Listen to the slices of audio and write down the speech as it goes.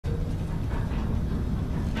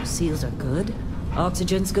Seals are good.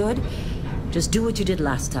 Oxygen's good. Just do what you did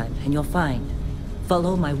last time, and you're fine.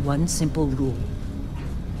 Follow my one simple rule.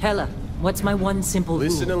 Hella, what's my one simple rule?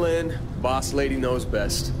 Listen to Lynn. Boss lady knows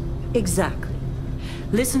best. Exactly.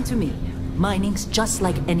 Listen to me. Mining's just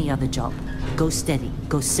like any other job. Go steady,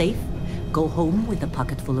 go safe, go home with a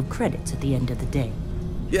pocket full of credits at the end of the day.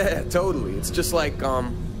 Yeah, totally. It's just like,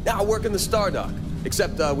 I work in the Stardock.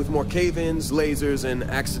 Except, with more cave-ins, lasers, and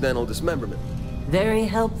accidental dismemberment. Very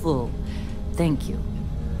helpful. Thank you.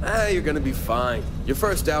 You're gonna be fine. Your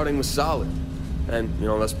first outing was solid. And,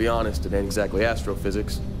 let's be honest, it ain't exactly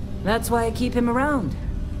astrophysics. That's why I keep him around.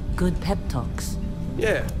 Good pep talks.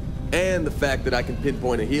 Yeah, and the fact that I can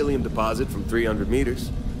pinpoint a helium deposit from 300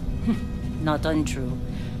 meters. Not untrue.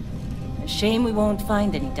 A shame we won't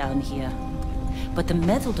find any down here. But the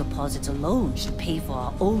metal deposits alone should pay for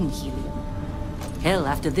our own helium. Hell,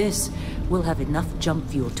 after this, we'll have enough jump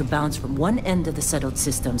fuel to bounce from one end of the settled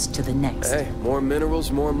systems to the next. Hey, more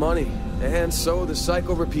minerals, more money. And so the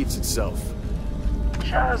cycle repeats itself.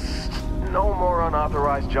 Just no more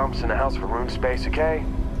unauthorized jumps in the house for room space, okay?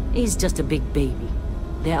 He's just a big baby.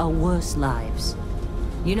 There are worse lives.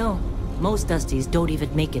 You know, most Dusties don't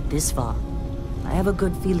even make it this far. I have a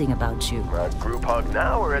good feeling about you. Group hug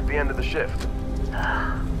now or at the end of the shift?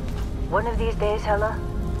 One of these days, Hella,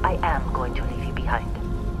 I am going to leave you behind.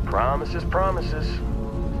 Promises, promises.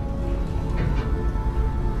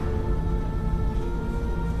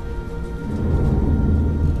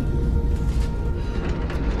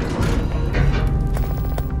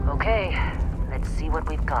 Okay, let's see what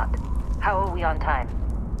we've got. How are we on time?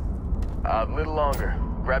 A little longer.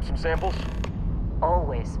 Grab some samples?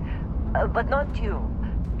 Always. But not you.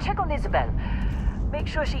 Check on Isabel. Make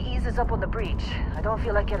sure she eases up on the breach. I don't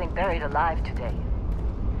feel like getting buried alive today.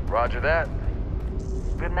 Roger that.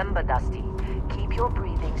 Remember, Dusty, keep your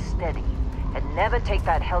breathing steady, and never take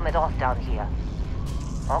that helmet off down here.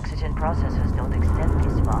 Oxygen processors don't extend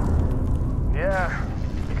this far. Yeah,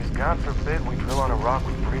 because God forbid we drill on a rock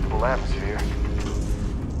with breathable atmosphere.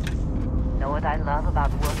 Know what I love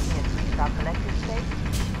about working in Freestyle Collective space?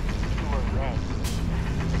 Pure red.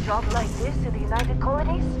 A job like this in the United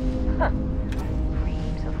Colonies? Huh.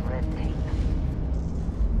 Reams of red tape.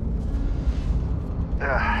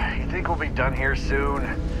 You think we'll be done here soon?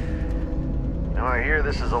 Now I hear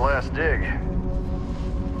this is the last dig.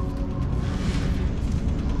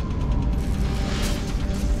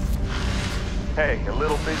 Hey, a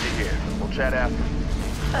little busy here. We'll chat after.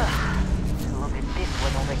 Look at this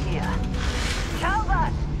one over here.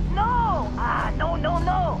 Calvert! No!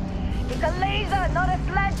 No. It's a laser, not a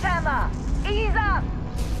sledgehammer. Ease up!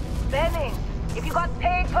 Benning, if you got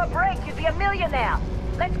paid per break, you'd be a millionaire.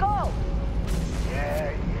 Let's go!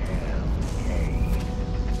 Yeah, okay.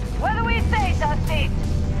 What do we say, Dusty?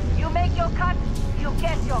 You make your cut, you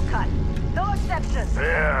get your cut. No exceptions.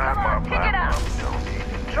 Yeah, Come on, kick it out. Don't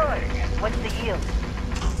need Troy, what's the yield?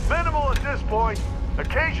 minimal at this point.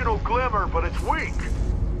 Occasional glimmer, but it's weak.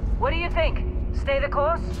 What do you think? Stay the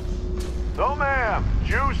course? No, ma'am.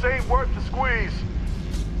 Juice ain't worth the squeeze.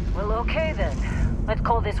 Well, okay then. Let's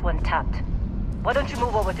call this one tapped. Why don't you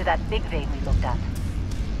move over to that big vein we looked at?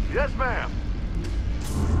 Yes, ma'am.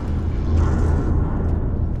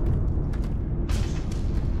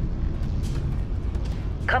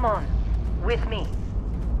 Come on, with me.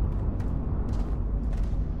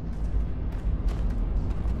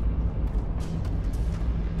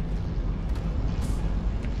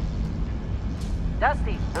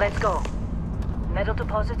 Dusty, let's go. Metal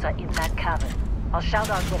deposits are in that cavern. I'll shout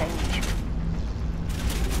out when I need you.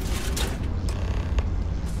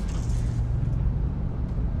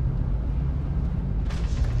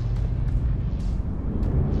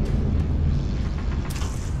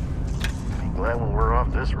 I'm glad when we're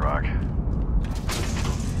off this rock.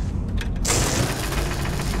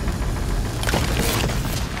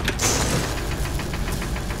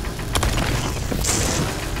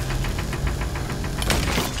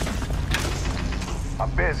 I'm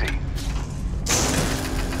busy.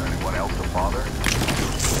 Is there anyone else to bother?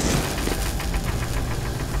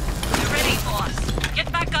 We're ready, boss.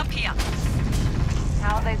 Get back up here.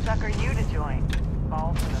 How'd they sucker you to join?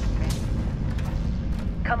 Balls in the face.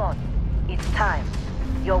 Come on, it's time.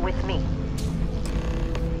 You're with me.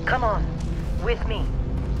 Come on, with me.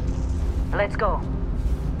 Let's go.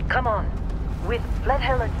 Come on, let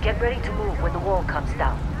Helen get ready to move when the wall comes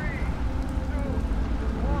down.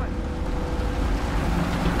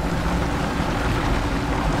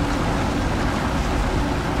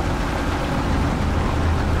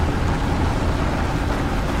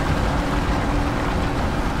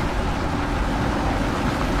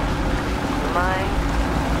 Mind,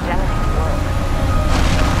 reality work.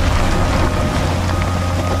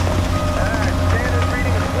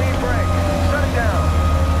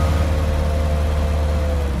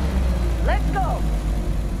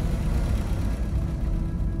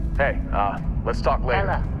 Hey, let's talk later.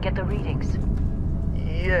 Ella, get the readings.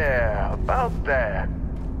 Yeah, about that.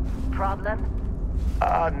 Problem?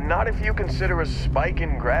 Not if you consider a spike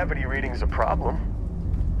in gravity readings a problem.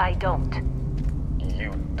 I don't.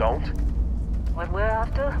 You don't? What we're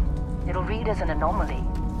after? It'll read as an anomaly.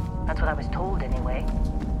 That's what I was told anyway.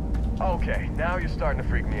 Okay, now you're starting to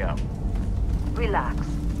freak me out. Relax.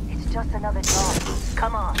 It's just another job.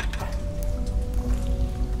 Come on.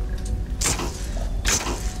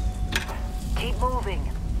 Keep moving.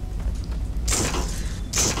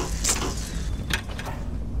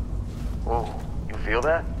 Whoa, you feel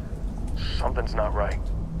that? Something's not right.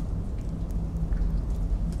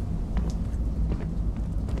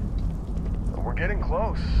 We're getting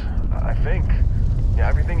close, I think. Yeah,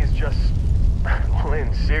 everything is just...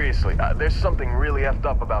 Lynn, seriously, there's something really effed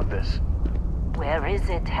up about this. Where is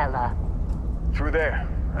it, Hella? Through there,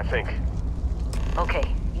 I think.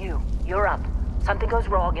 Okay, you're up. Something goes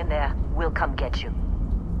wrong in there, we'll come get you.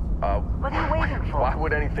 What are you waiting for? Why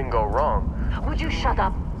would anything go wrong? Would you shut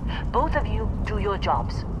up? Both of you do your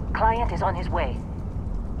jobs. Client is on his way.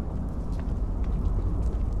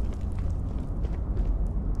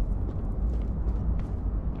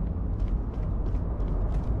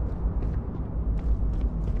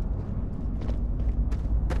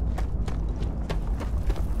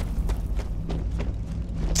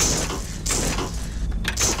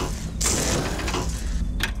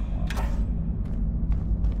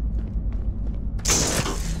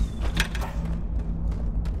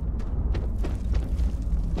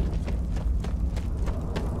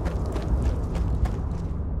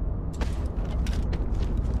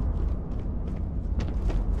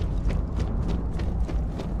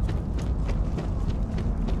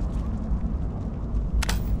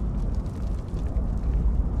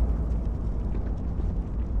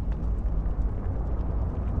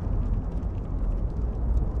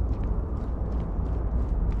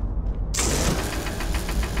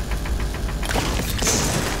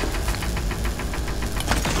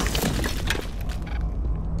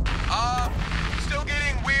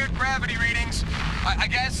 I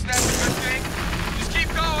guess that's a good thing. Just keep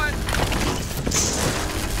going.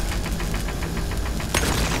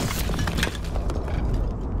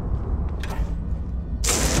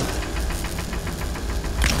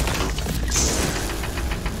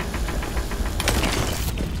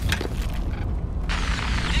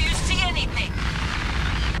 Do you see anything?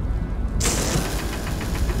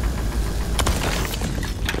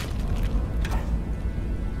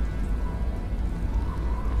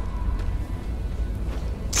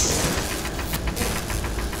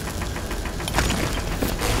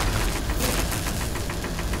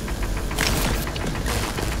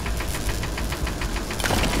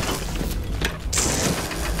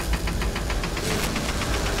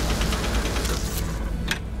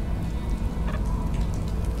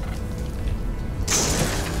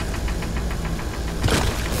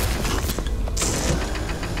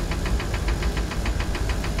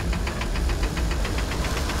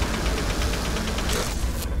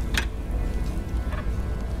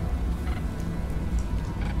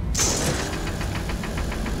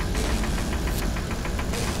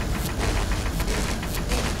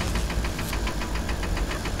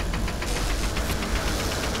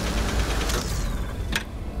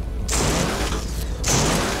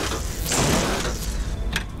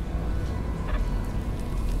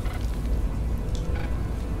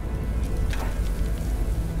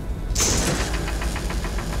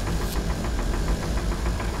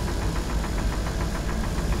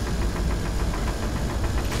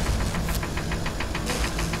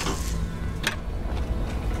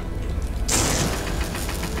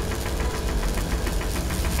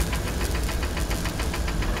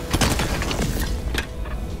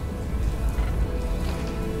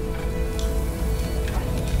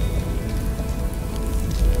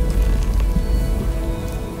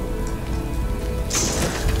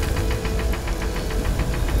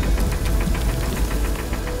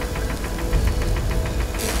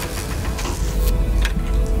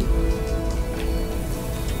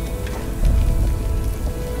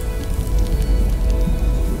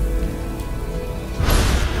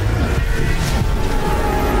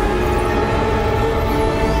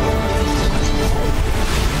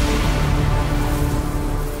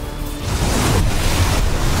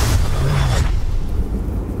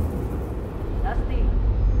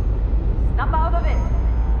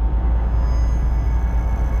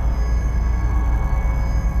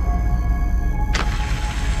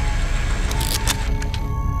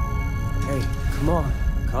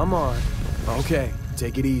 Come on. Okay,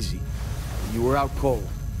 take it easy. You were out cold.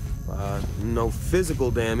 No physical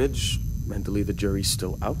damage, Mentally, the jury's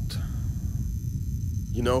still out.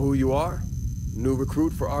 You know who you are? New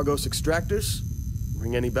recruit for Argos Extractors?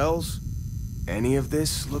 Ring any bells? Any of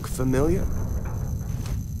this look familiar?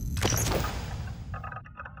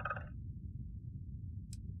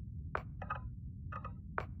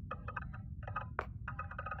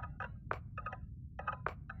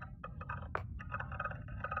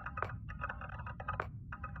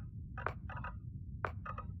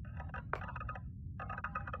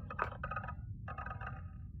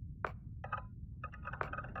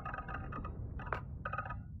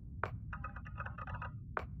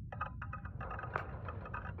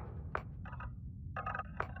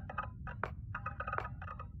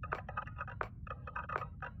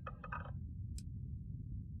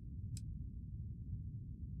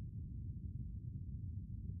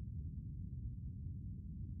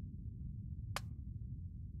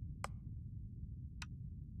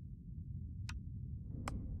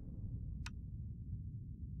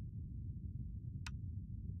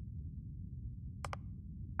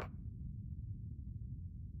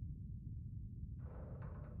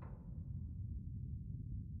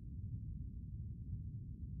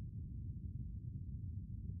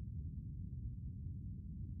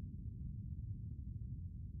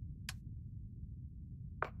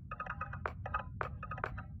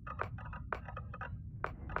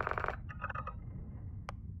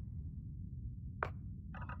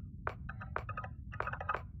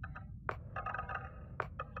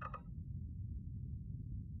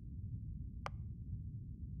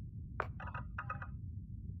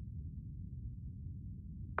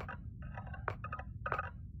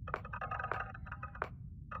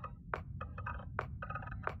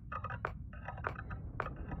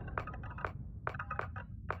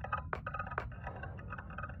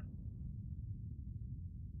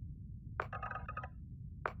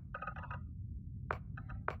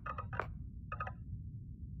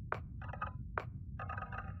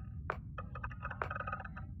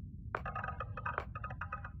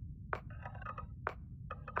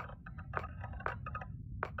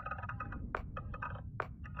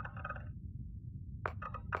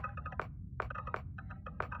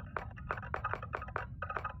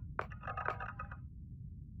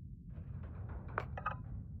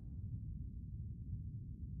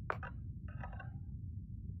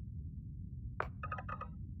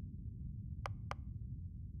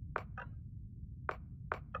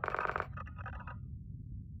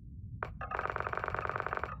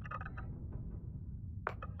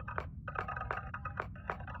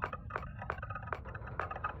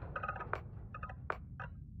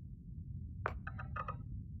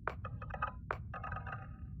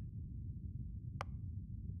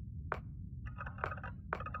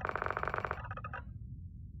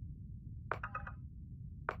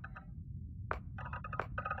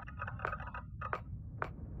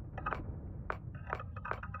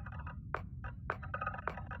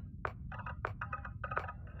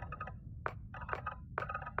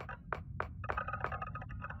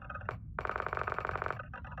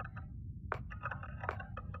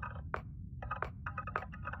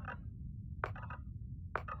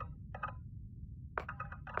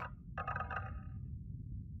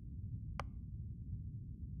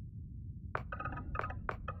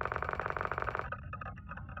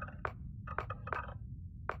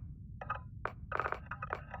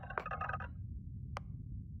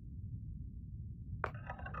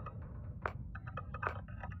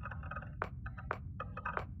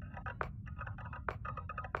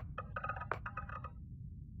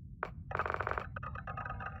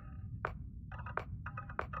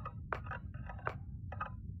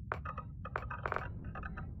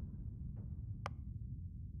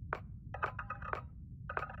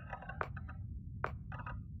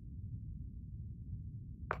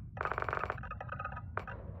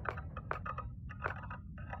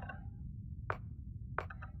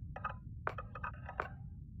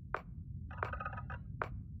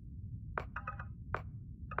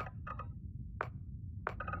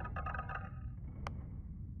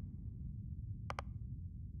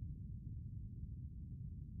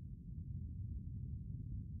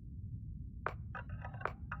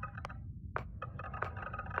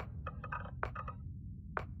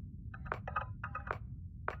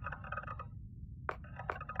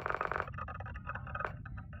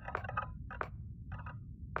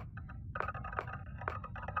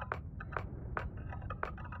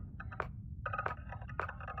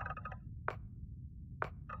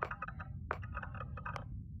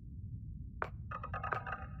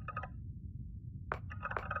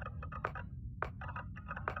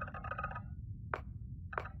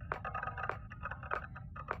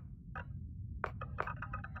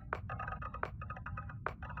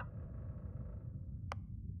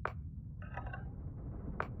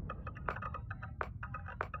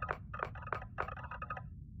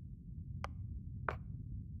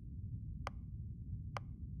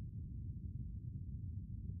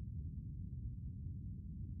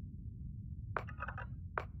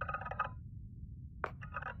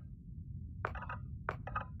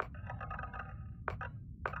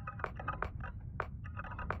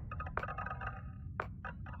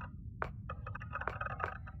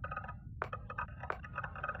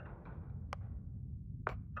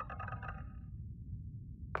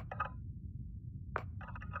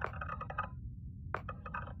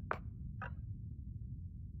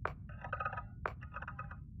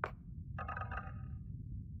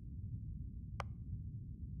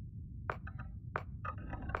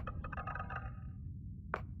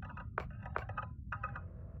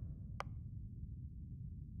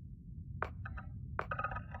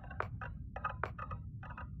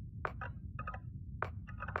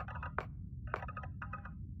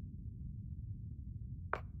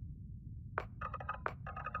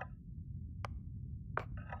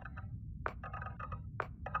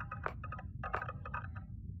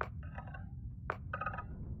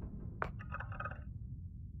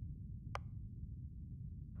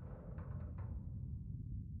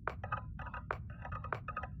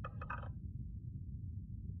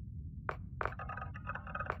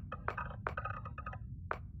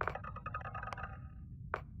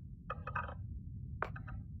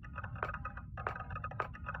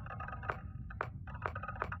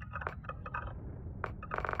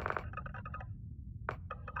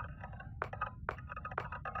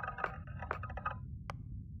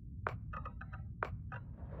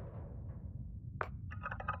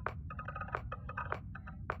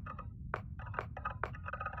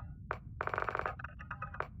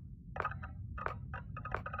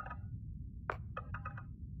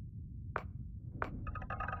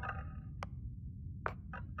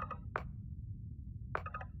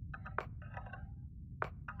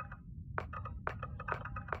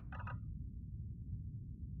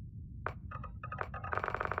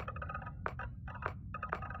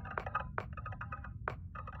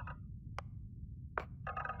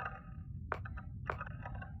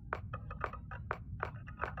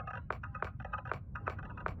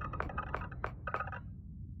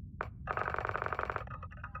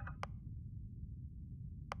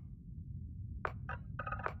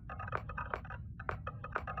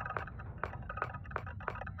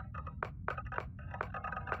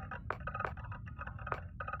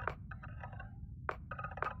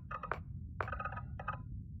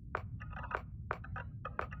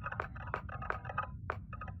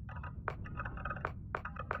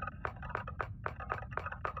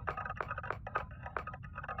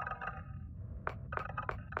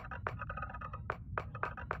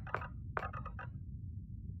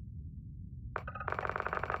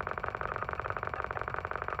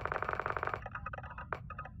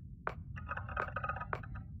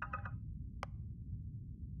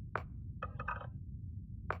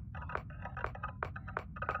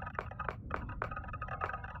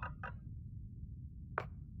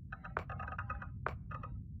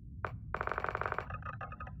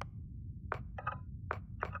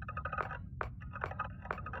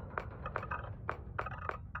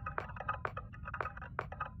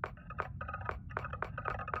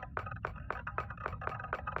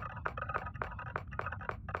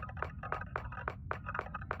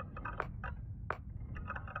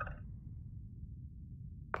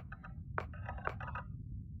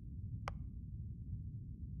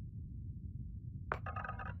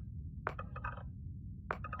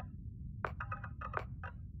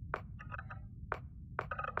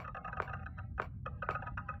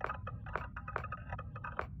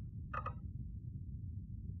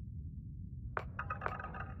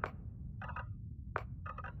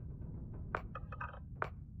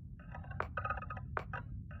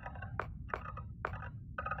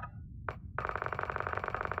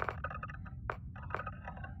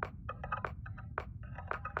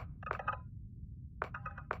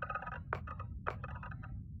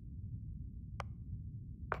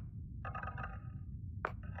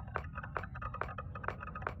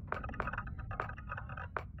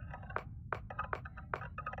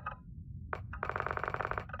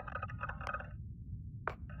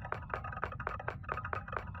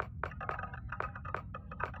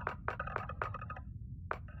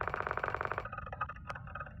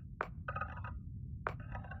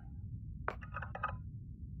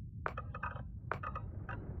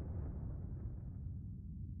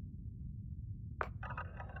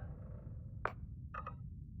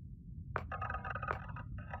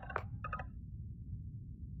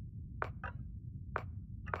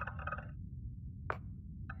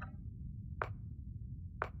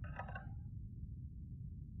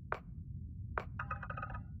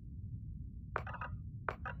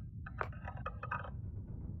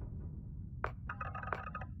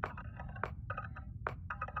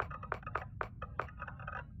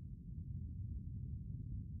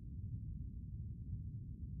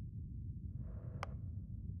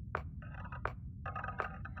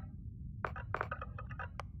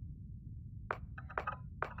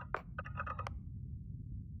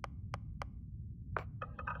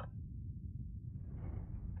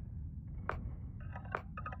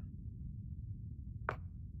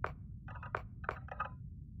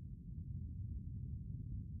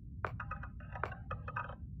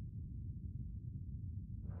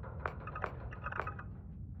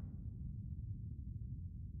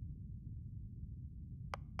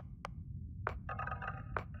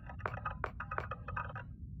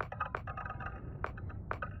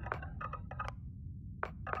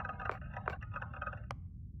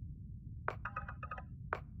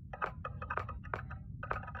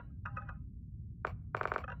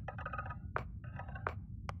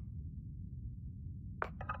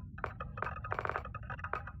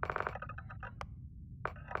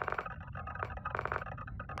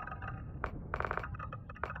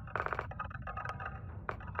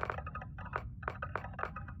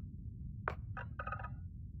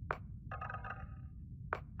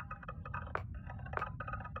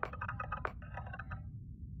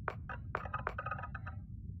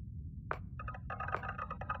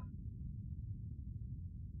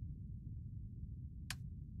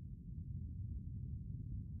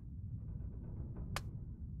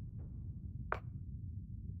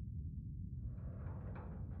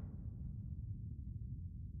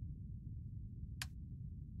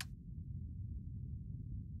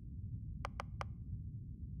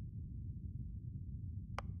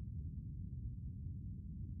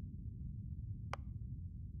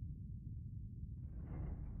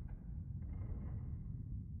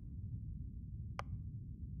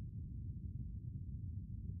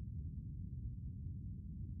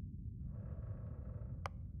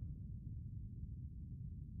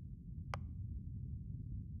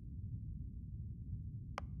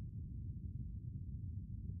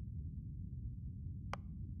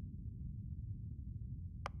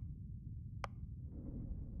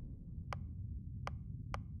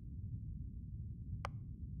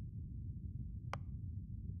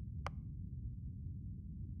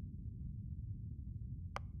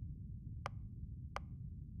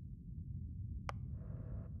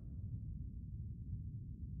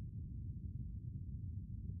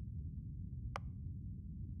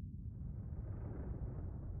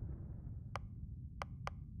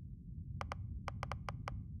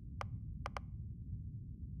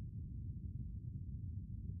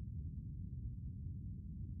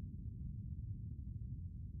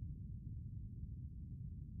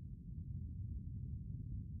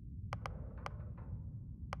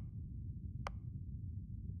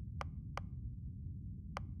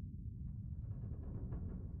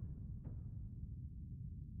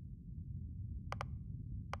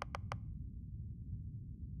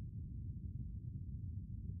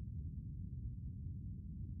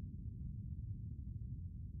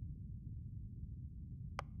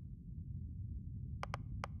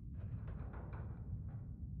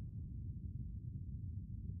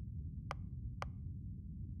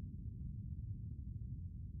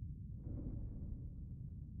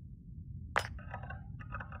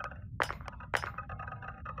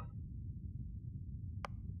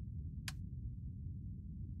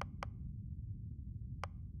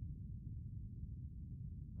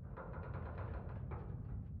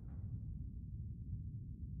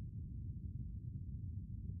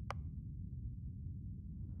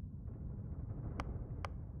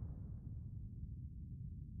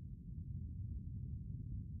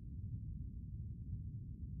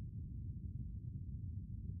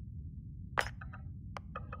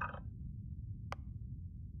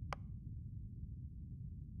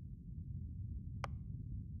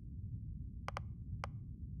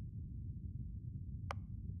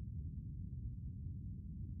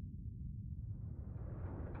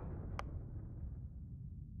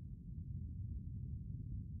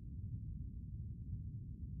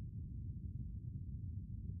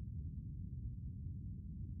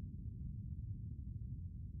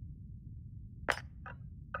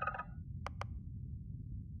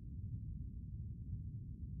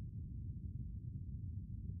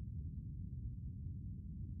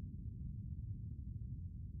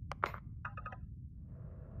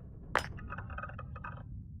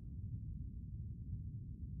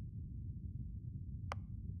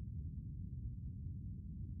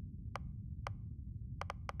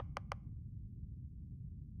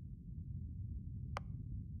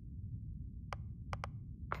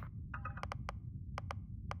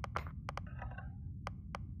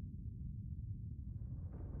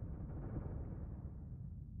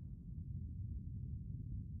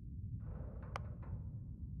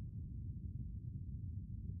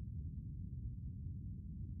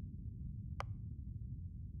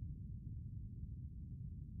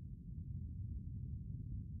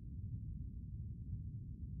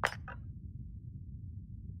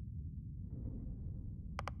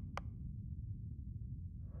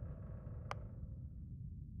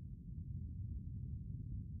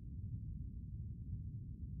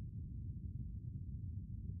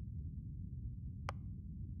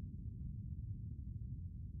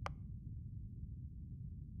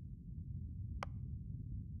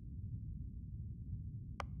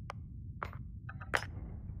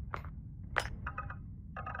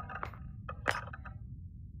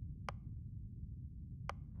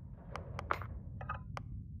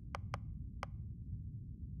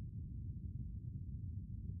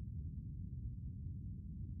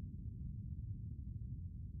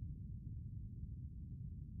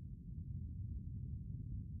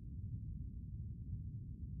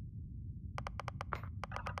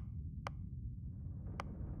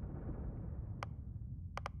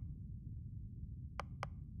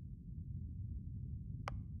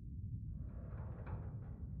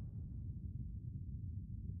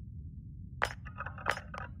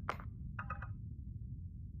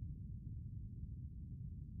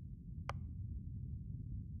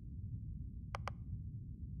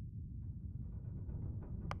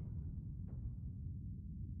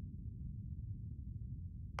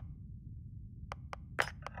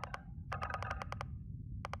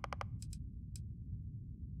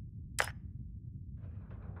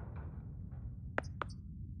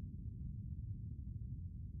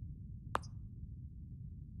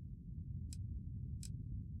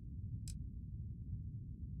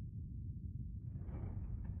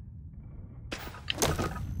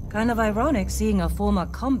 Kind of ironic seeing a former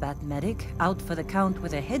combat medic out for the count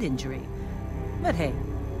with a head injury. But hey,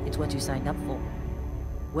 it's what you signed up for.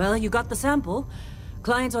 Well, you got the sample.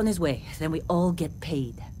 Client's on his way, then we all get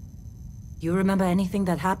paid. You remember anything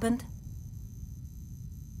that happened?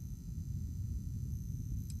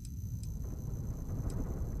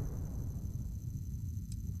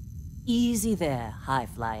 Easy there, high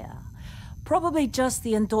flyer. Probably just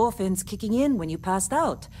the endorphins kicking in when you passed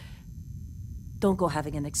out. Don't go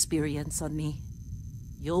having an experience on me.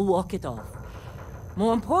 You'll walk it off.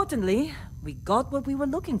 More importantly, we got what we were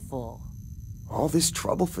looking for. All this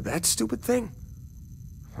trouble for that stupid thing?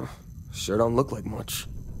 Huh. Sure don't look like much.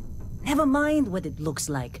 Never mind what it looks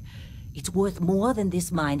like. It's worth more than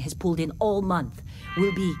this mine has pulled in all month.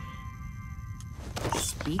 We'll be...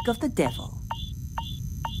 Speak of the devil.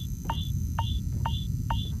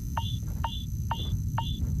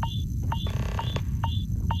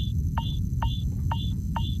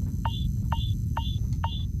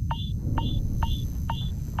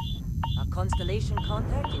 Our constellation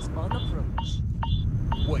contact is on approach.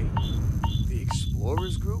 Wait, the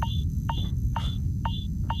Explorers group?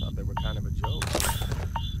 Thought they were kind of a joke.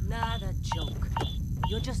 Not a joke.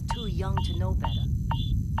 You're just too young to know better.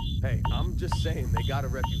 Hey, I'm just saying they got a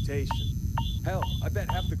reputation. Hell, I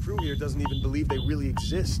bet half the crew here doesn't even believe they really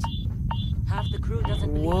exist. Half the crew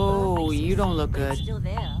doesn't believe Whoa, Earth you exists, don't look but it's good. still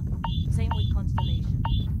there. Same with constellation.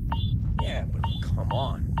 Yeah, but come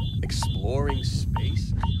on. Exploring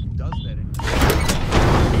space? Who does that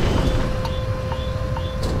anymore?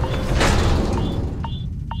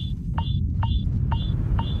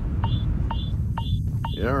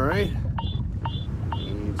 You alright?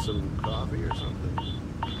 Need some coffee or something?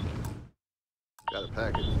 Got a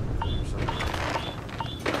package or something.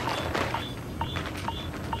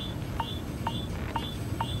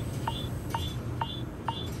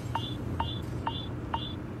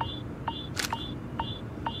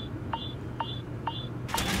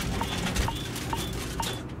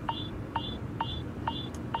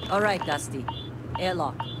 All right, Dusty.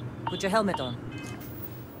 Airlock. Put your helmet on.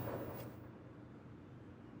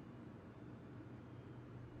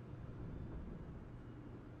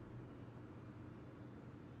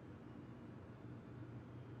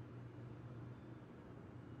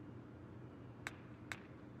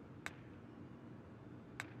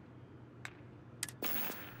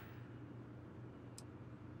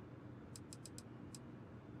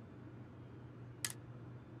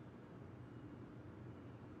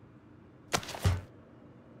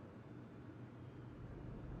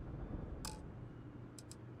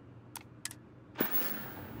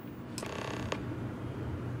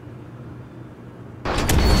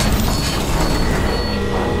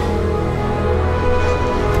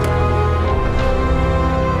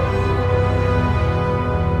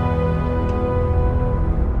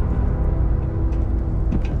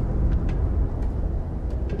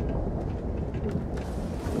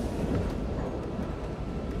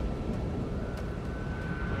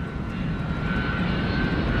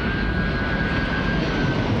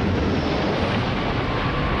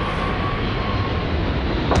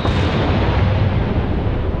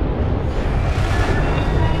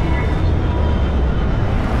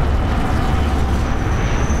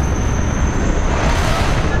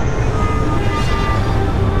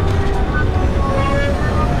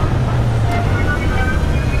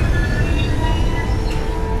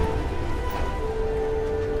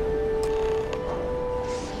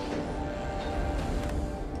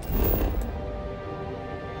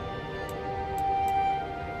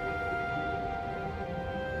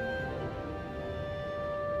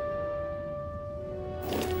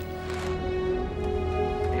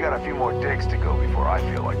 You got a few more digs to go before I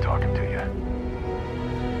feel like talking to you.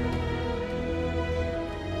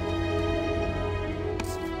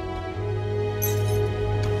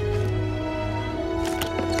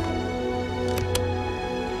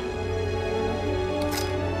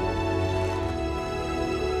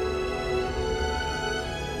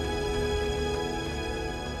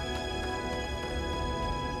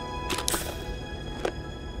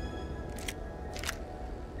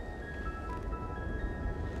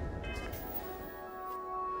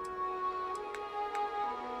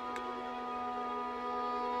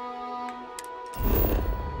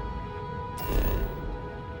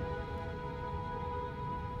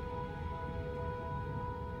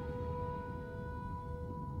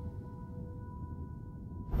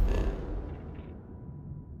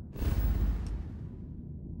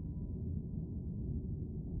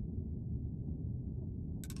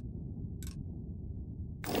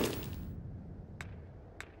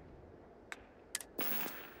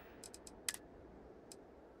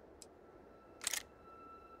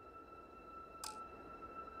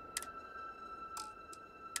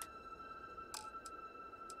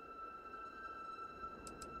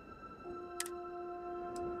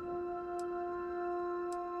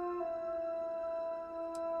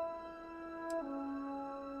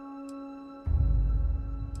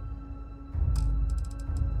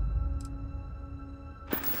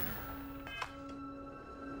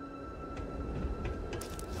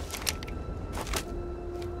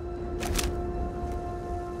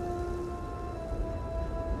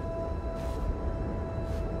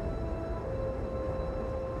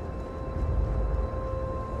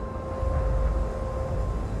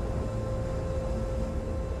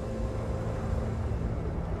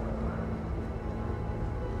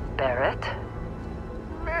 Barrett.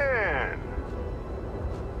 Man,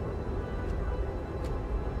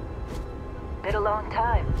 Been a long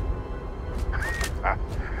time.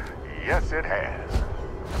 yes it has.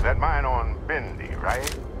 That mine on Bendy,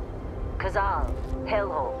 right? Kazal,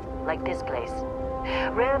 hellhole, like this place.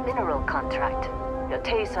 Rare mineral contract. Your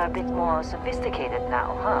tastes are a bit more sophisticated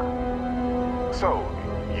now, huh? So,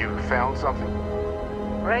 you found something?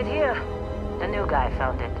 Right here. The new guy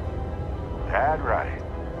found it. That right.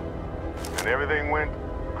 And everything went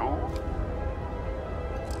cool?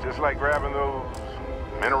 Just like grabbing those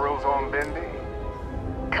minerals on Bendy?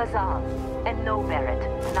 Kazal, and no Barrett,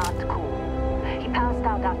 not cool. He passed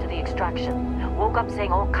out after the extraction. Woke up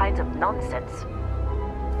saying all kinds of nonsense.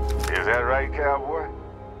 Is that right, cowboy?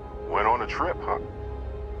 Went on a trip, huh?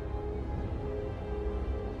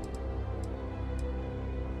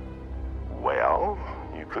 Well,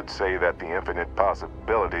 you could say that the infinite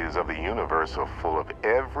possibilities of the universe are full of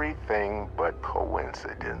everything but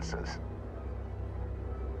coincidences.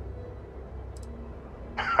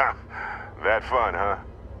 That fun, huh?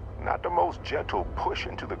 Not the most gentle push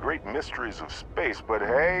into the great mysteries of space, but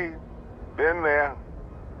hey, been there.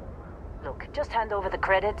 Look, just hand over the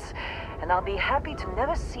credits, and I'll be happy to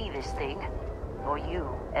never see this thing, or you,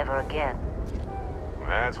 ever again.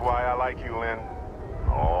 That's why I like you, Lynn.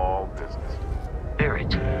 All business.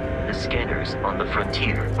 Barrett, the scanners on the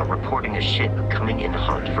frontier are reporting a ship coming in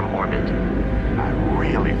hot from orbit. I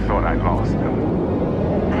really thought I lost them.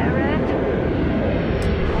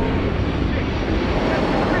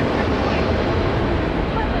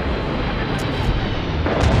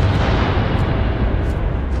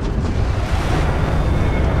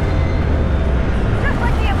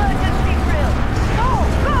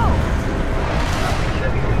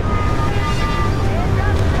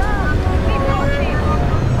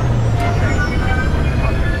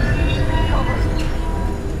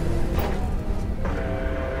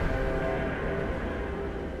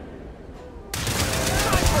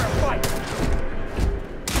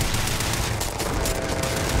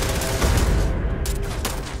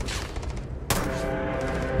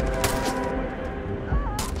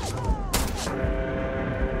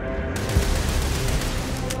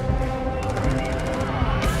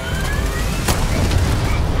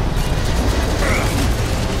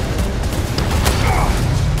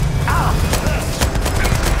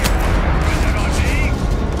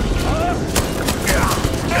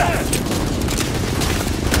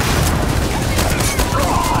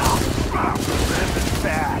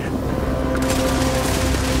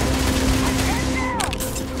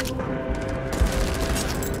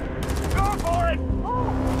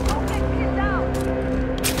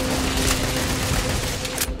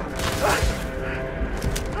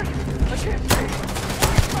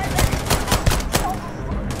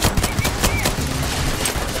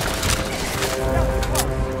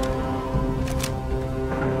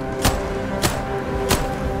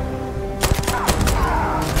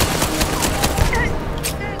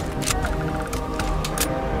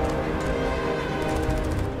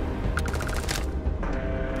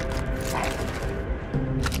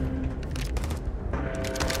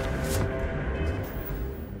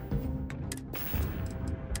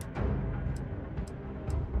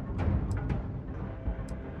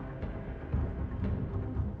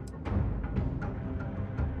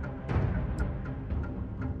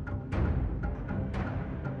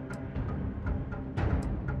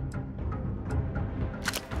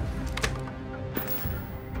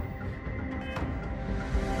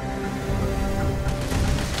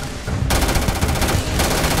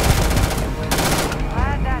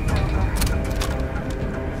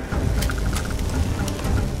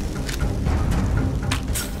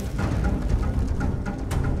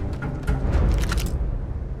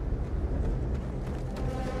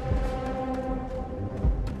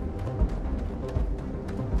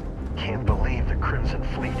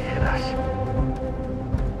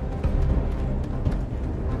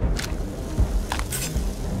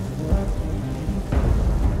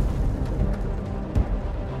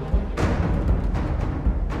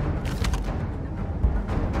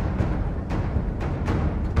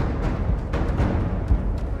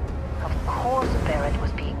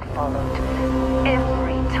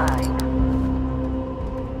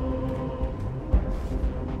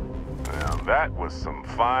 That was some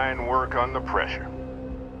fine work under pressure.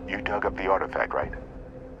 You dug up the artifact, right?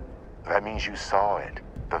 That means you saw it.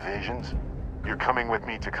 The visions? You're coming with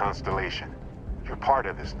me to Constellation. You're part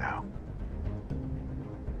of this now.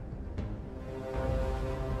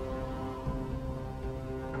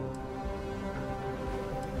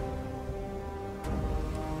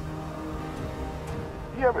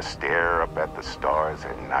 You ever stare up at the stars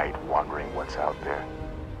at night wondering what's out there?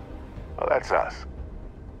 Well, that's us.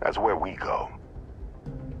 That's where we go.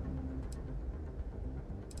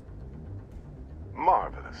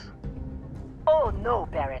 Marvelous. Oh no,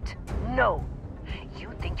 Barrett. No.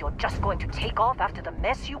 You think you're just going to take off after the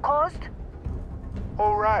mess you caused?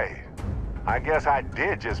 All right. I guess I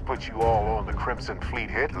did just put you all on the Crimson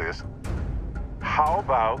Fleet hit list. How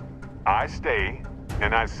about I stay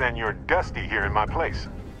and I send your Dusty here in my place?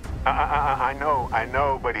 I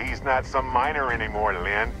know, but he's not some miner anymore,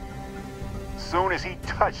 Lynn. Soon as he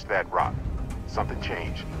touched that rock, something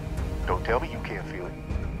changed. Don't tell me you can't feel it.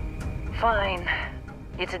 Fine.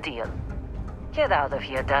 It's a deal. Get out of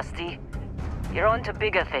here, Dusty. You're on to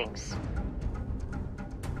bigger things.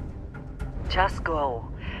 Just go.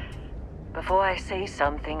 Before I say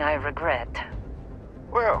something I regret.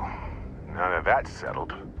 Well, now that that's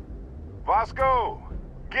settled. Vasco,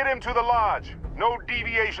 get him to the lodge. No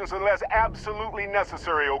deviations unless absolutely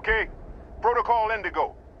necessary, okay? Protocol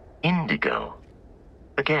Indigo. Indigo.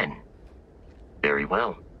 Again. Very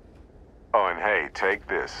well. Oh, and hey, take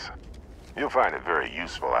this. You'll find it very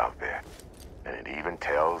useful out there. And it even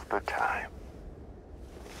tells the time.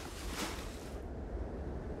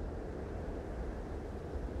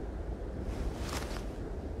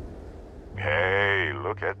 Hey,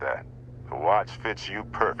 look at that. The watch fits you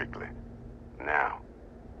perfectly. Now,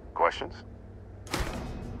 questions?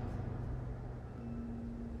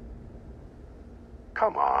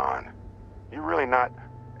 Come on. You're really not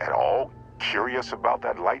at all curious about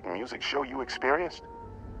that light and music show you experienced?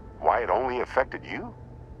 Why it only affected you?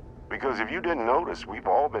 Because if you didn't notice, we've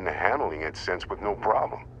all been handling it since with no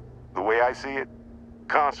problem. The way I see it,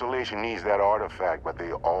 Constellation needs that artifact, but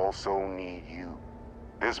they also need you.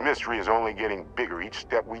 This mystery is only getting bigger each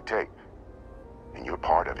step we take. And you're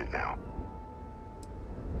part of it now.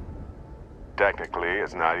 Technically,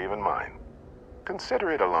 it's not even mine. Consider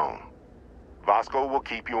it alone. Vasco will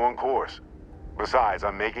keep you on course. Besides,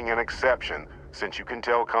 I'm making an exception since you can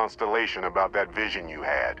tell Constellation about that vision you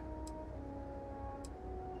had.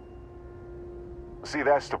 See,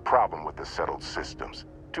 that's the problem with the settled systems.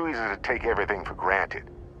 Too easy to take everything for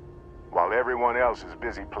granted. While everyone else is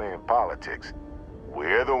busy playing politics,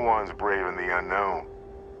 we're the ones braving the unknown,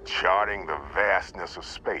 charting the vastness of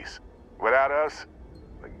space. Without us,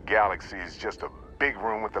 the galaxy is just a big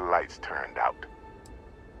room with the lights turned out.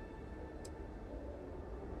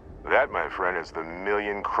 That, my friend, is the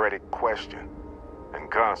million-credit question.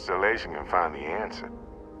 And Constellation can find the answer,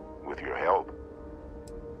 with your help.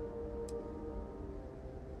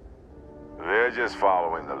 They're just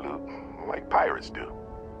following the loot, like pirates do.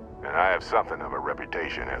 And I have something of a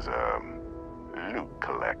reputation as a loot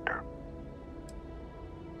collector.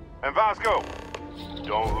 And Vasco,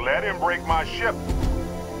 don't let him break my ship.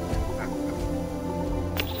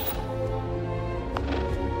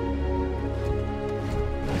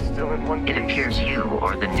 Still in one piece. It appears you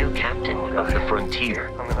are the new captain of the Frontier.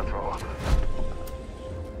 I'm gonna throw up.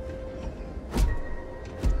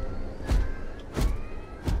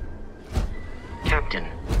 Captain,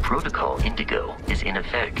 Protocol Indigo is in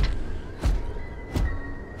effect.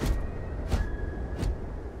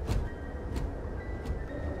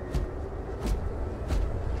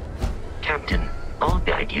 Captain, I'll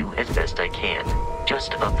guide you as best I can.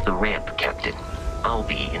 Just up the ramp, Captain. I'll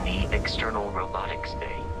be in the external robotics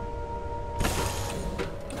bay.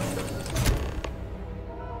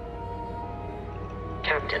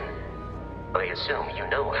 Captain, I assume you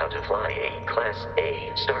know how to fly a Class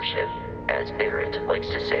A starship. As Barrett likes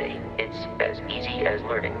to say, it's as easy as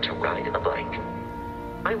learning to ride a bike.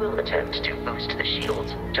 I will attempt to boost the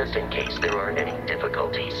shields, just in case there are any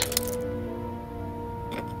difficulties.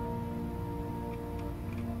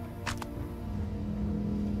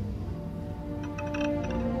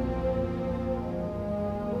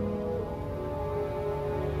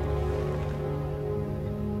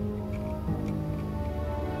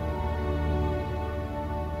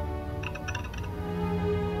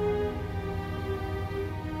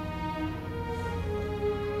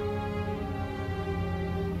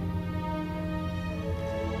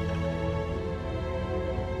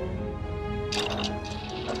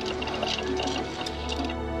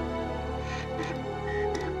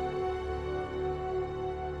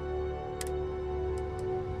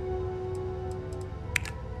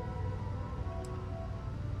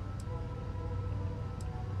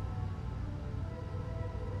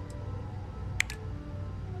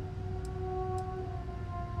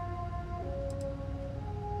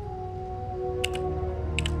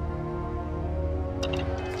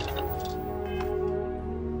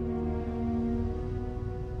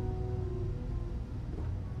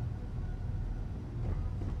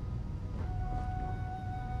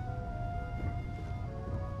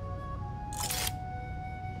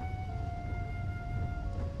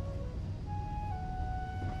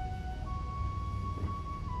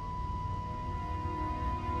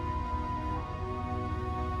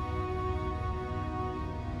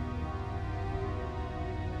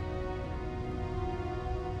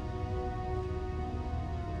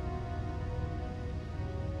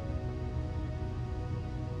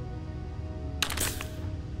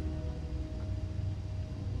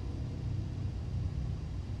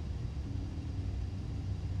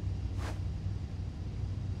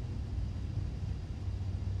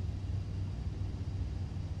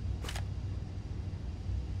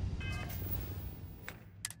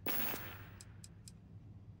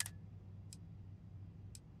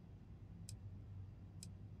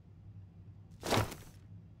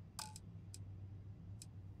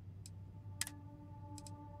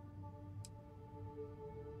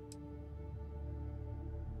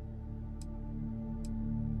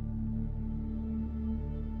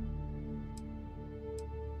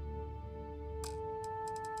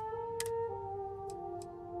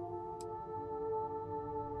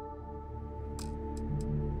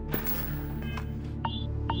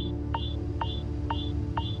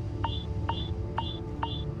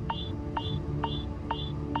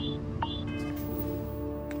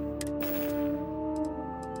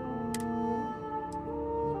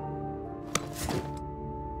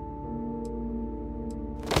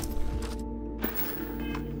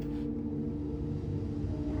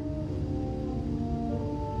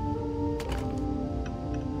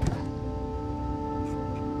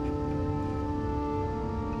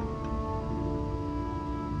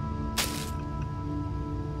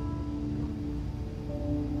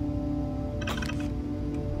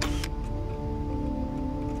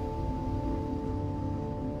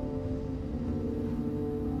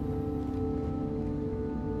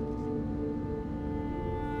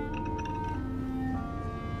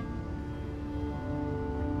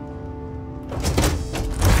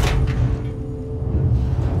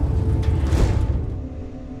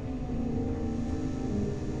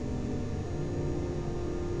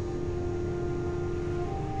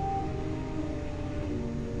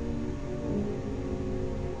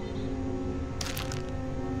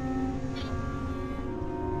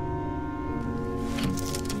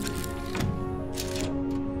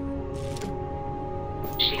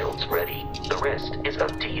 ready. The rest is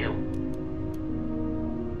up to you.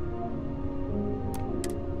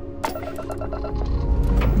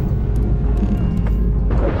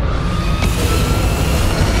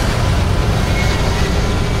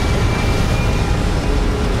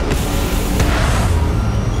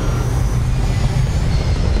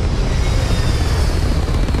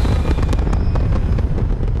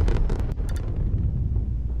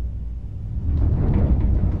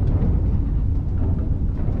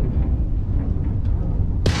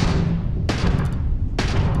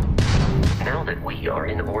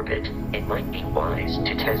 It might be wise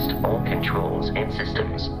to test all controls and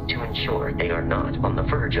systems to ensure they are not on the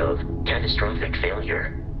verge of catastrophic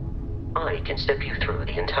failure. I can step you through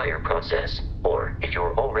the entire process, or if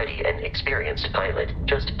you're already an experienced pilot,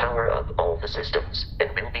 just power up all the systems, and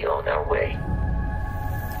we'll be on our way.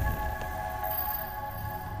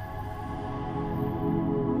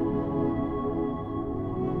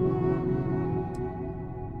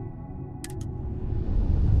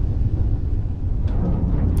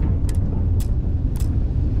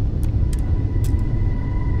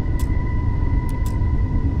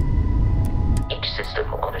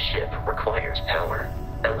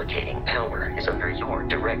 Allocating power is under your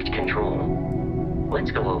direct control.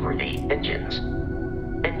 Let's go over the engines.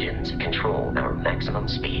 Engines control our maximum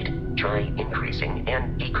speed. Try increasing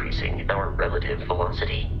and decreasing our relative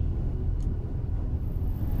velocity.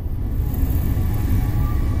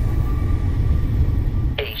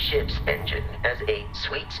 A ship's engine has a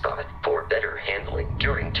sweet spot for better handling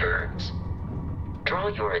during turns. Draw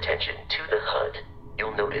your attention to the HUD.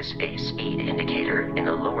 You'll notice a speed indicator in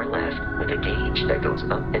the lower left with a gauge that goes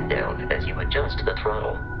up and down as you adjust the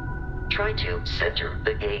throttle. Try to center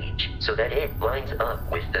the gauge so that it lines up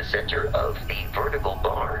with the center of the vertical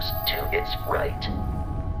bars to its right.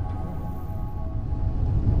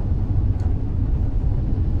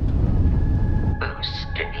 Boosts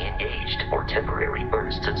can be engaged for temporary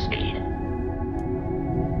bursts of speed.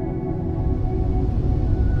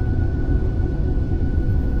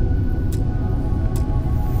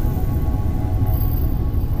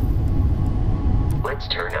 Let's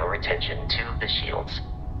turn our attention to the shields.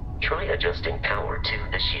 Try adjusting power to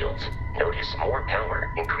the shields. Notice more power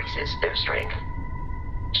increases their strength.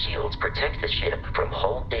 Shields protect the ship from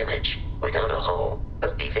hull damage. Without a hull,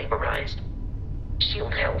 they'll be vaporized.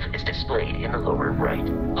 Shield health is displayed in the lower right.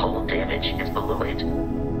 Hull damage is below it.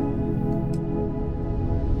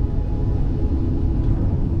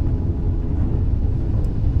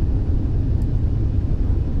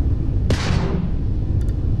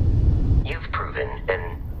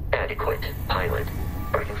 Pilot,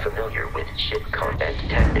 are you familiar with ship combat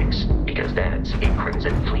tactics? Because that's a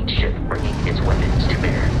Crimson Fleet ship bringing its weapons to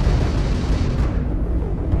bear.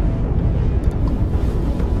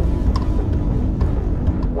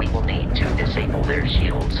 We will need to disable their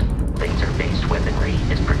shields. Laser-based weaponry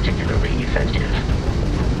is particularly effective.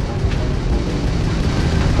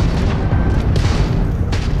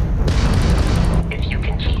 If you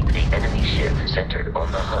can keep the enemy ship centered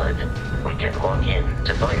on the HUD, we can lock in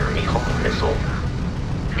to fire a hull missile.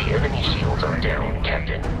 The enemy shields are down,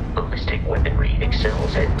 Captain. Ballistic weaponry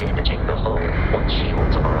excels at damaging the hull once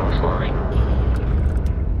shields are offline.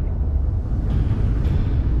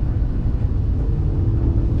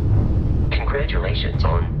 Congratulations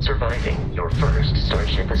on surviving your first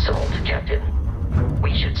Starship assault, Captain.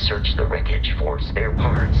 We should search the wreckage for spare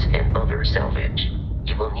parts and other salvage.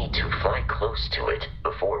 You will need to fly close to it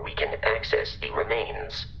before we can access the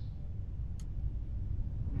remains.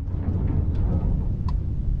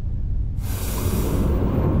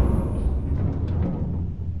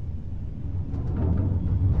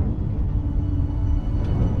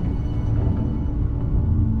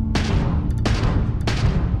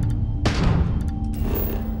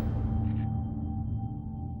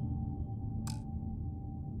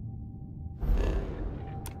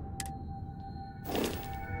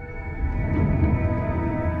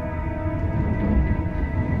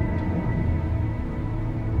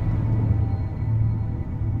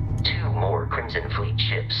 Crimson Fleet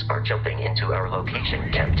ships are jumping into our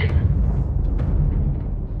location, Captain.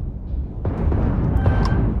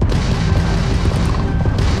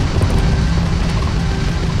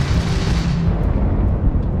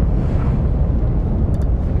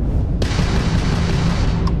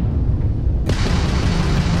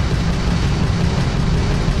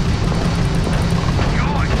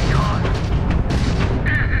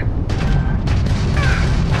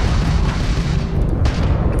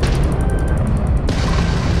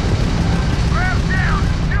 Grav down!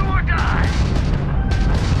 Do or die!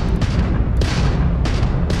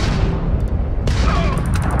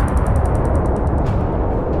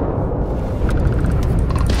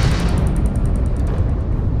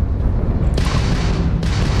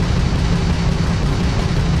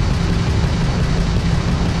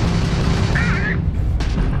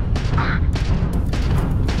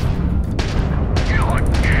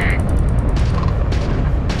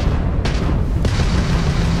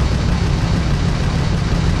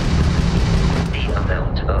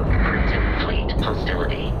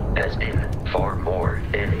 has been far more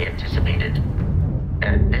than anticipated.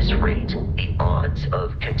 At this rate, the odds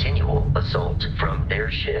of continual assault from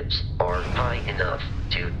their ships are high enough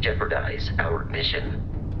to jeopardize our mission.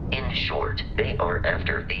 In short, they are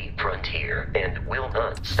after the frontier and will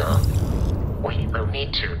not stop. We will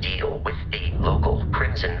need to deal with the local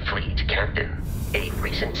Crimson Fleet captain. A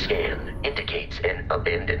recent scan indicates an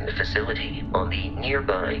abandoned facility on the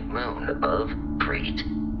nearby moon of Crete,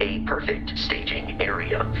 a perfect staging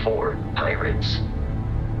area for pirates.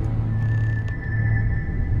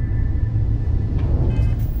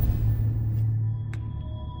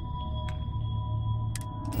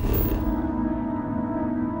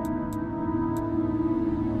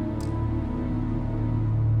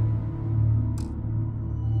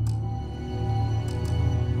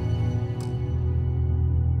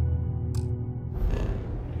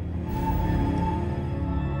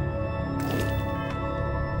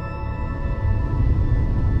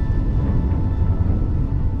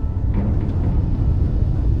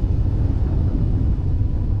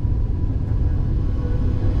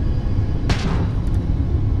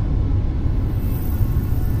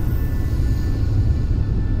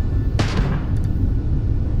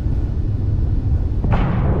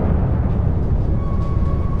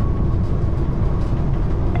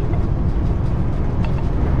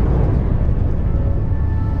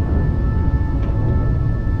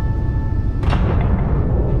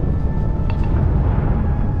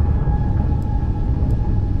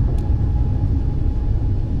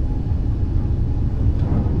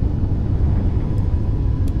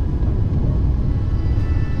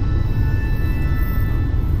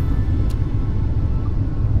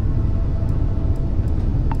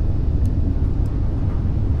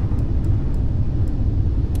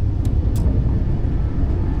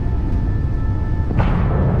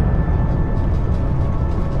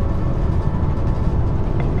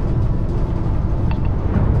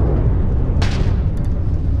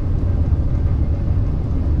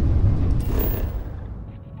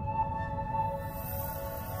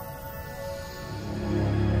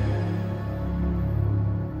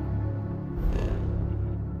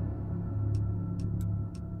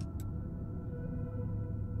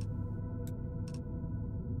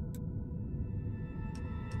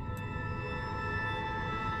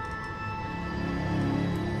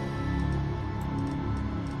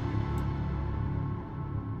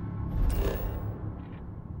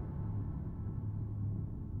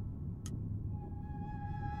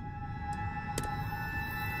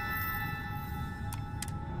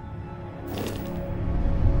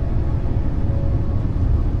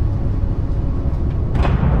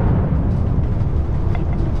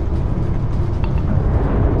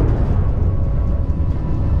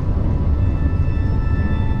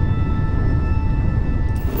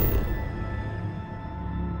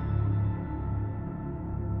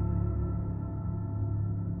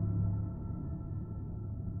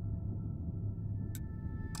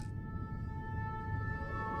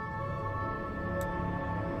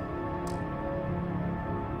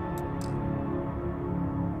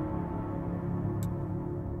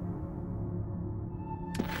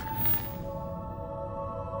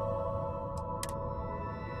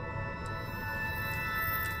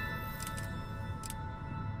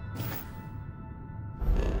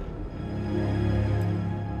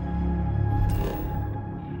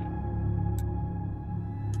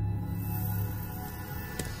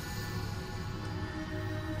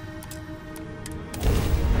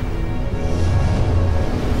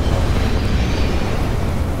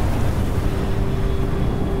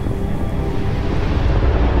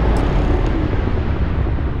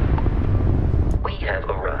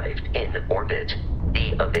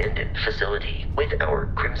 Facility with our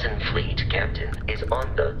Crimson Fleet captain is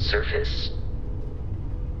on the surface.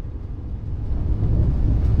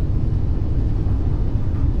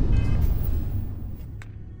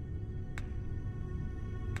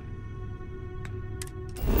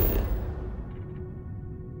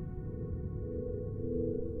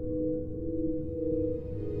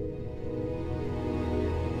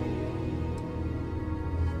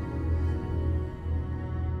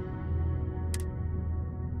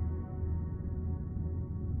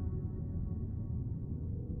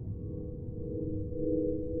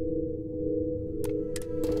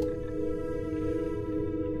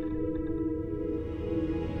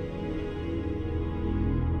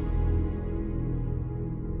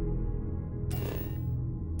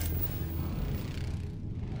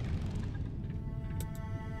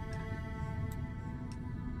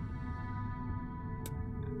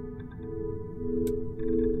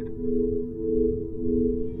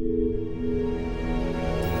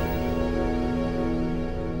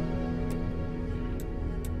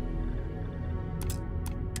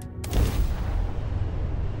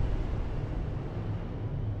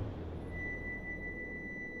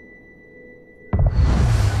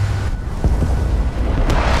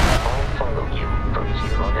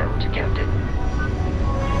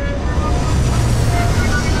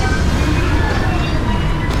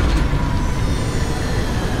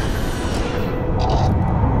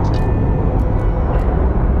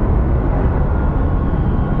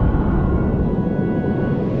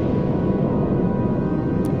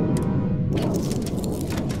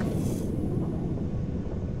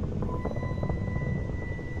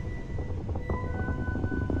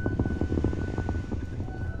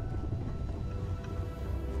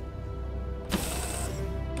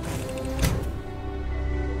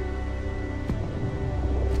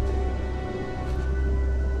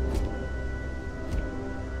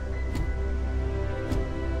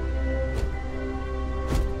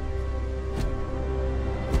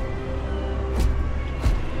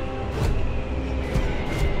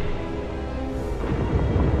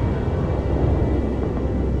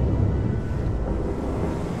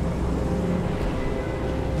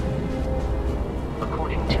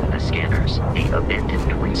 course, the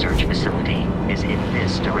abandoned research facility is in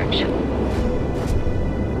this direction.